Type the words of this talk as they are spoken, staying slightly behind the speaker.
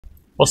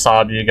What's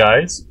up, you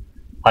guys?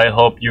 I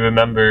hope you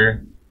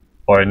remember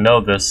or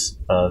know this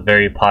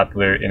very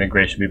popular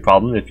integration bee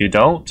problem. If you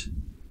don't,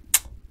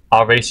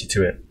 I'll race you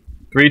to it.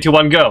 3, 2,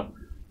 1, go!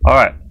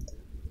 Alright.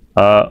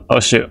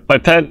 Oh shit, my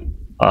pen!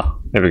 Ah,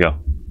 there we go.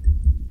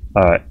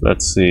 Alright,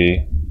 let's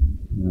see.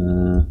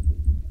 1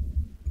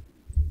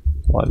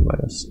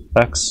 minus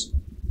x.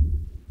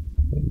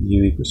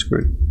 U equals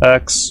square root of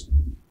x.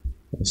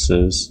 This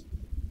is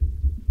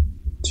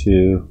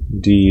 2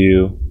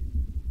 du.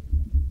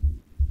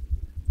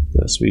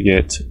 This we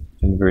get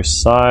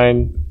inverse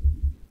sine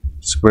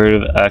square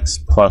root of x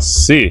plus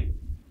c.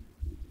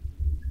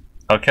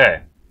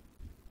 Okay.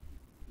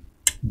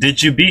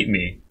 Did you beat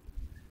me?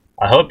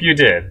 I hope you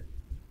did.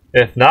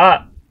 If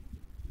not,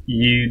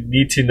 you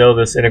need to know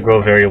this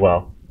integral very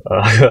well.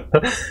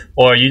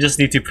 Or you just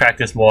need to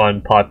practice more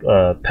on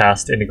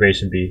past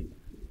integration bee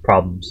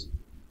problems.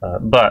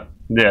 But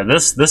yeah,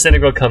 this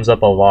integral comes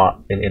up a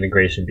lot in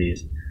integration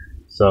bees.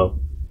 So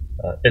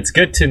it's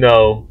good to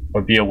know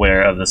or be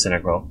aware of this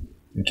integral.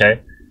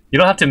 Okay? You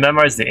don't have to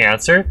memorize the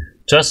answer,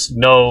 just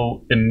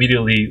know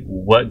immediately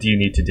what do you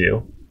need to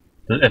do,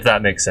 if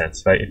that makes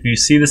sense, right? If you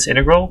see this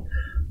integral,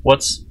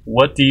 what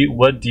do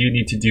you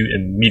need to do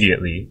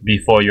immediately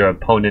before your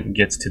opponent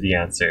gets to the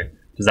answer?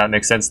 Does that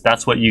make sense?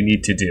 That's what you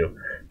need to do,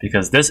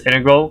 because this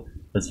integral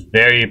is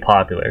very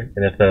popular,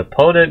 and if the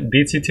opponent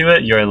beats you to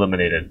it, you're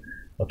eliminated.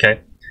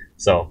 Okay?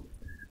 So,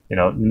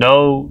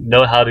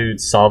 know how to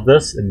solve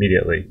this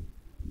immediately.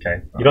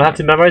 Okay? You don't have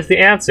to memorize the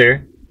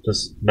answer,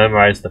 just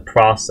memorize the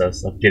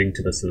process of getting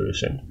to the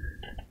solution.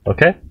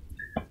 Okay?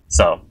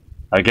 So,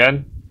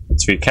 again,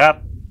 let's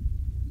recap.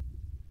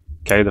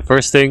 Okay, the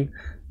first thing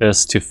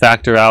is to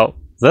factor out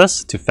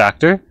this,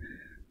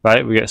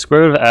 right? We get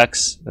square root of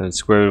x and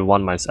square root of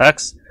 1 minus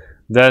x.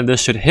 Then this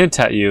should hint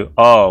at you,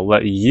 oh,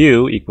 let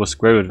u equal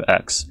square root of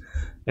x.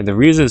 And the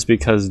reason is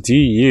because du,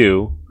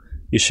 you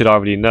should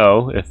already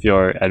know if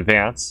you're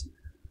advanced,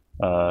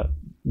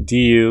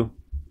 du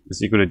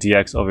is equal to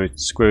dx over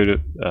square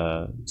root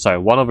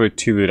of, 1 over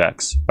 2 root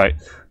x, right?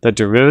 The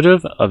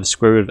derivative of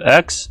square root of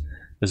x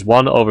is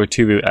 1 over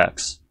 2 root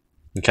x,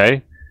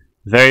 okay?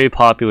 Very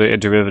popular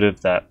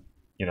derivative that,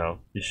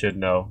 you should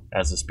know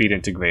as a speed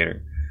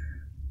integrator.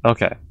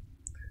 Okay,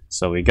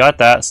 so we got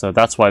that, so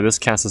that's why this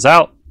cancels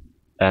out,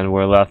 and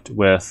we're left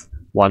with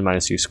 1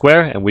 minus u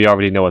squared, and we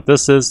already know what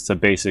this is. It's a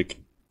basic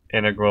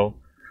integral.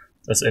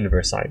 That's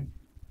inverse sine,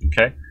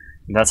 okay?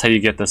 And that's how you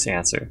get this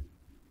answer.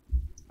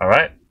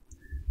 Alright?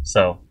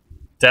 So,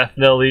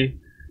 definitely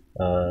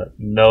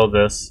know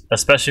this,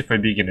 especially for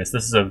beginners.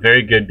 This is a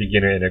very good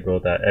beginner integral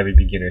that every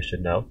beginner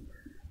should know.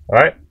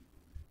 Alright?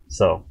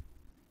 So,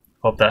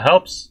 hope that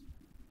helps,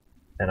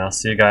 and I'll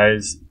see you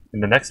guys in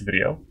the next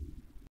video.